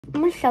I'm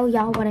gonna show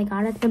y'all what I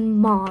got at the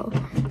mall.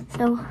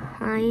 So,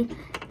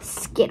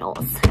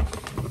 Skittles.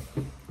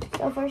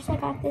 So first I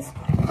got this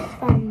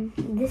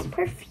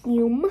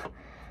perfume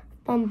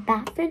from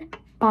Bath and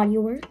Body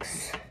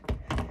Works.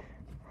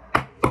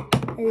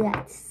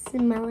 Let's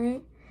smell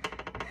it.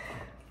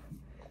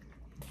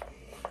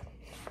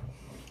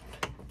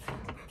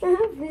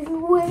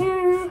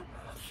 Everywhere.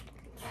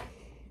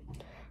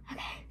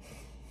 Okay.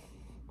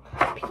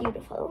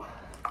 Beautiful.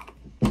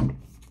 I'm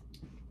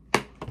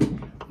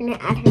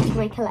gonna add her to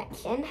my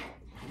collection.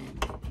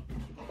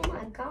 Oh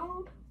my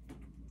god.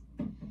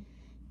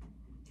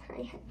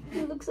 Hi.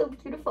 You look so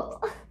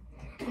beautiful.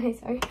 Okay,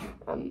 sorry.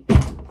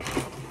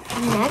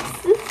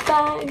 Next, this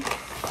bag.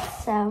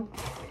 So,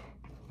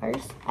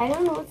 first, I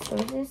don't know what store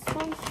this is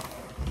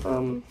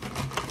from.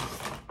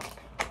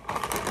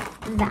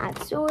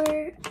 That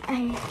store.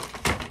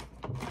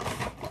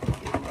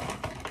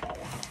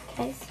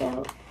 Okay,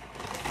 so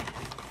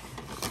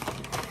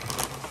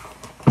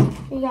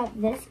we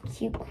got this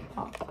cute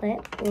claw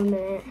clip. 1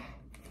 minute.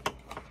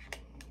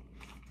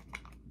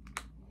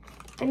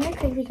 I'm gonna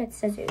quickly get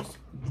scissors.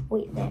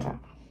 Wait there.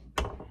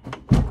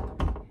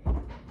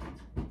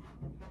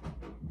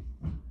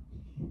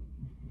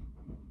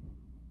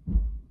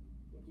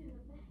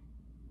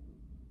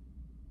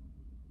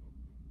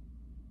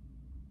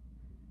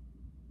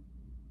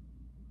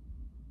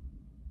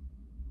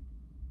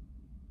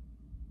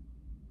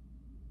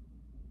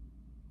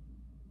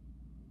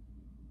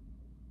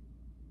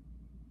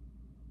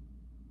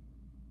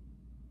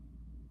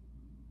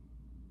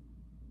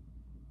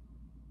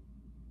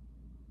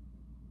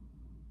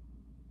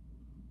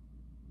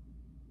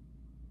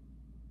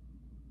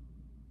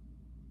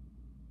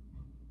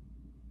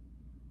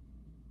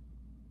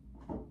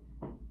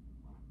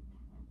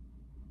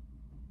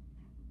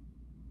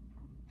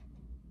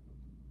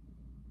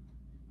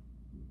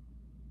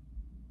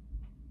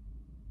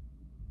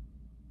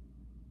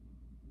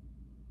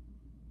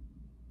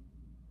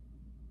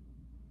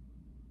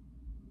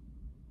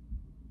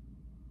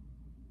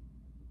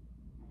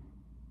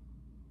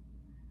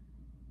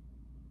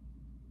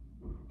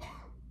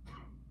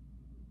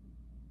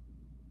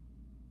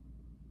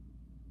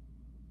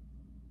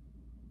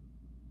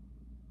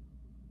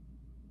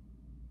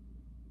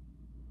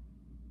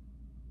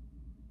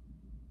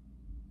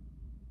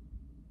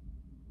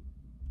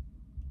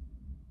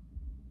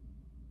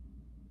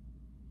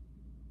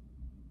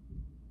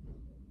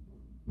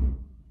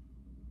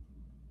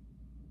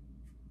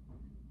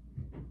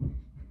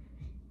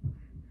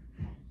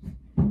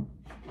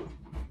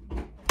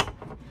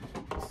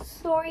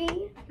 Sorry,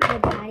 my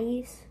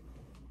daddies.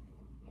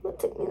 It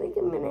took me like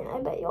a minute. I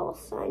bet y'all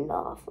signed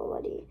off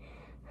already.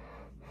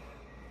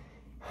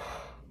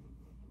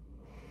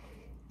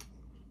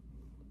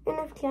 And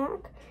if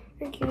Jack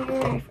or Junior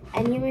or if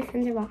any of my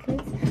friends are watching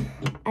this,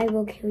 I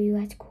will kill you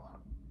at school.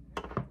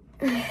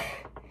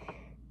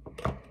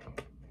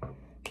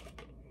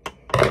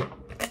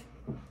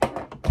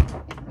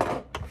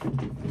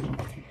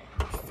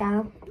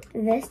 So,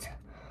 this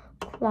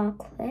claw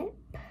clip.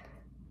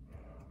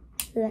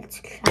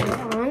 Let's try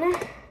it on.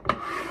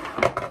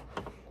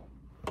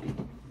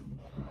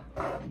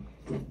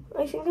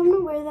 I think I'm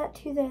gonna wear that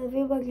to the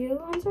Viva Bagio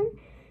concert,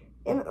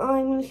 and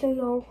I'm gonna show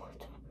y'all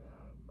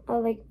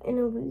like in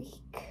a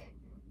week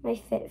my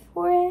fit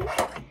for it.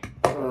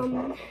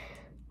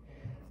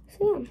 So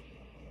yeah,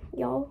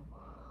 y'all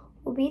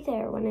will be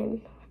there when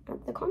I'm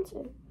at the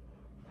concert.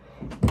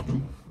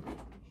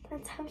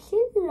 That's how she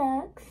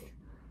looks.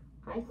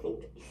 I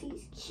think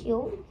she's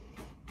cute.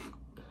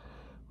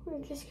 We're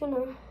just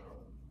gonna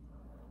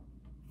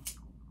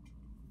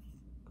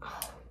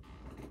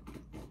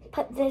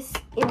put this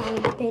in my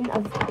bin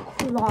of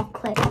claw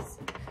clips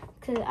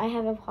because I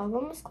have a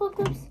problem with claw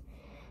clips.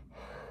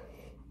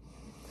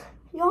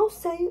 Y'all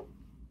say,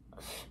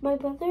 my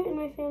brother and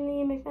my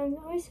family and my friends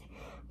always say,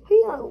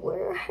 Priya,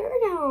 wear her hair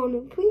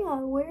down. Priya,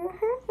 wear her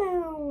hair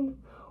down.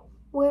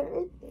 Wear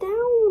it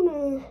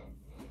down.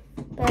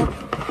 But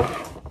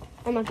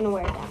I'm not gonna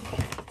wear it down.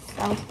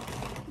 So,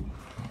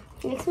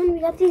 next one we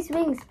got these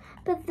wings,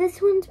 but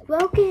this one's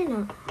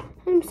broken.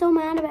 I'm so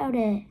mad about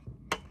it.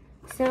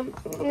 So,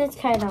 let's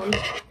try it on.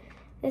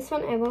 This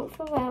one I won't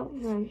fill out.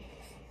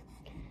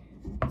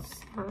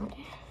 Sad.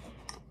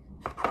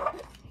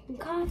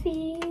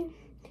 Coffee.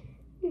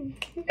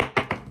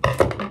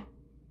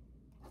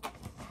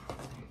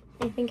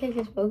 I think I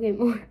just broke it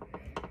more.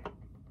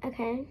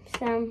 Okay,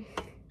 so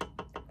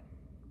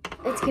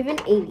it's given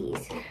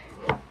 80s,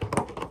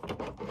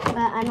 but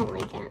I don't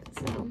like it,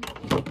 so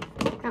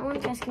that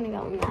one's just gonna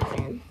go in that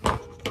bin.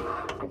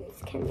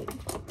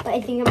 But I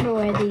think I'm gonna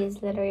wear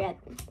these literally at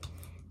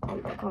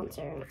the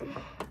concert.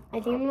 I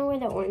think I'm gonna wear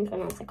the orange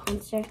one at the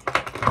concert.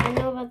 I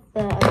know about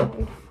the other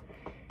one.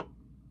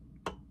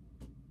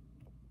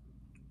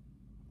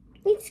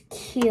 It's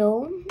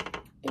cute.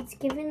 It's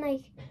given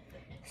like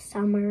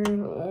summer,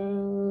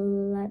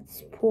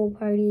 let's pool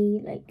party,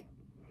 like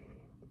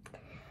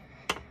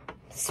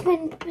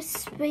spring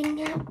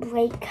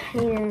break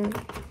kind of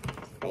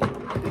thing.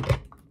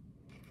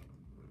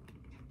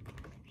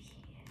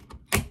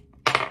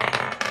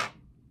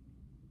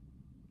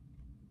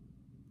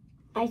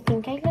 I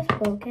think I just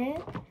broke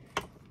it.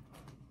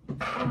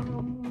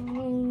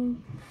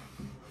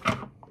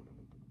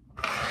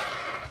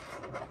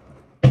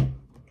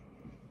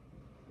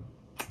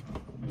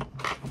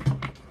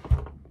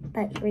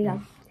 But here we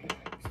go.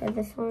 So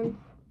this one,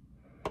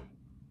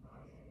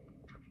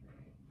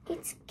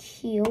 it's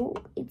cute.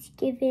 It's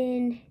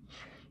given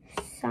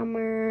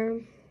summer,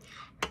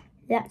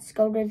 let's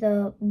go to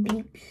the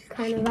beach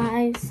kind of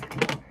vibes.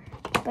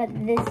 But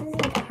this is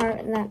the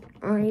part that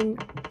I'm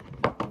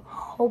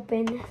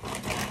hoping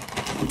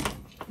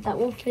that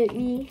will fit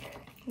me.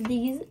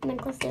 These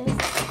necklaces.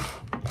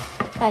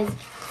 Guys,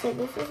 so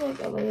this is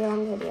like a really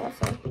long video,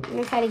 so I'm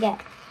gonna try to get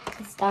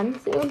this done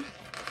soon.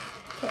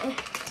 Okay.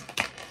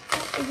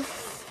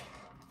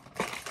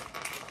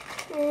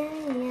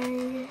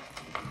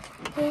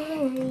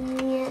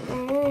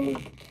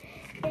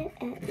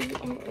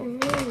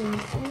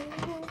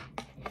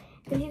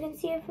 If you can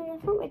see it from the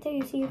front, wait till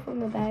you see it from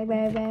the back.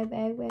 Right there.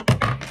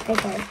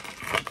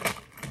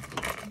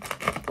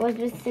 Was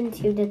listen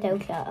to the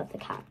Doja of the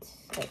cats.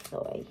 Like,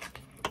 sorry.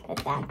 But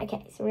that.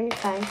 Okay, so we're gonna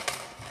try.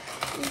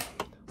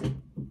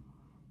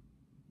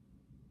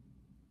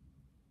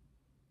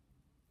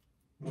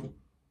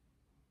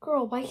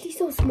 Girl, why is she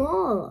so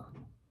small?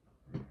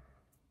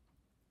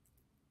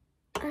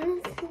 I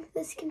don't think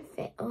this can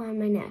fit on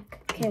my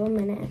neck. Okay, 1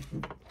 minute.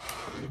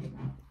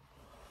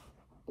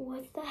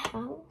 What the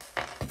hell?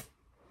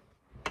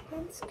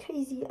 That's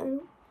crazy. I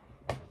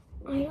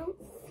don't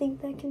think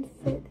that can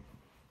fit.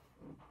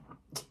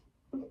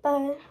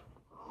 But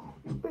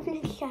we're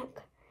gonna check.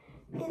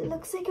 It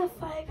looks like a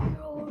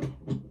 5-year-old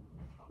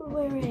would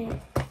wear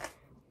it.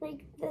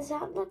 Like, does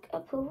that look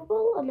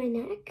approvable on my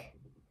neck?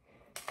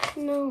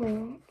 No.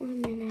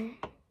 1 minute.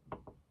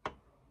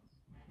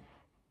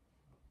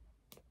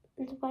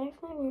 The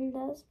butterfly one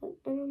does, but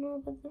I don't know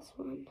about this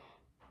one.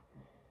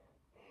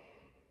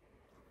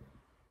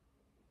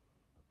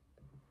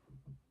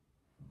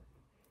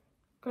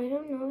 I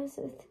don't know if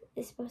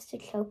it's supposed to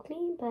choke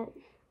me, but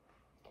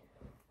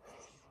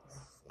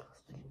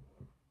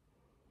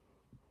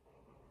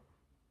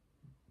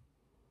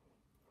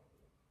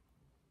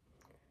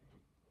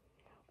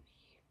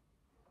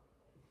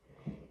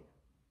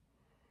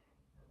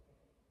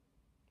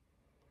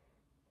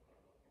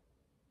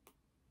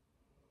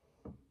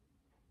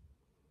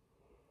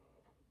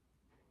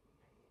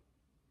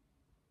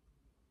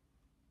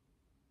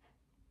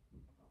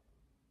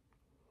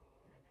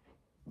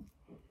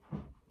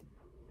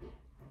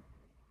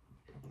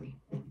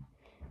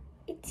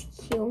it's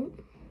cute.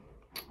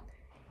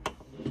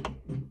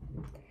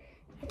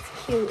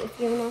 It's cute. It's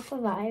giving off a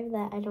vibe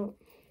that I don't.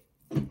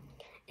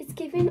 It's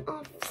giving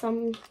off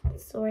some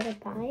sort of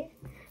vibe,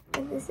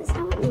 but this is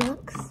how it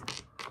looks.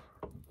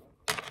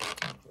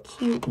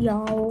 Cute,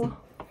 y'all.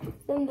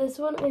 Then this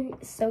one,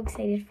 I'm so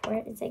excited for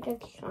it. It's like a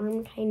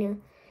charm kind of.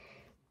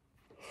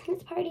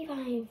 It's party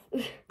vibe.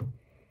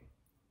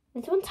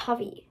 This one's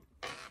heavy.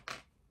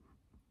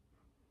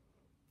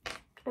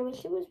 I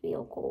wish it was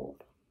real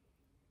gold.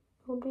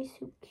 It would be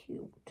so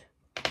cute.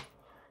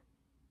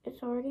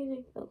 It's already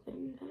like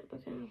broken, but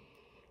okay.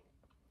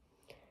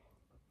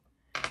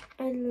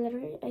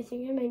 I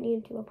think I might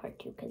need to do a part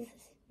 2 because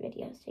this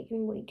video is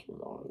taking way too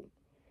long.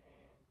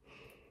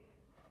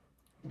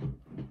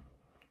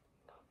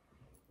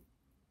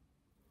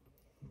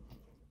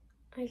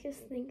 I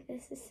just think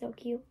this is so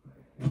cute.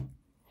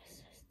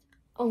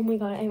 Oh my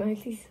god, I'm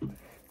actually...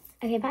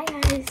 Okay, bye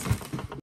guys.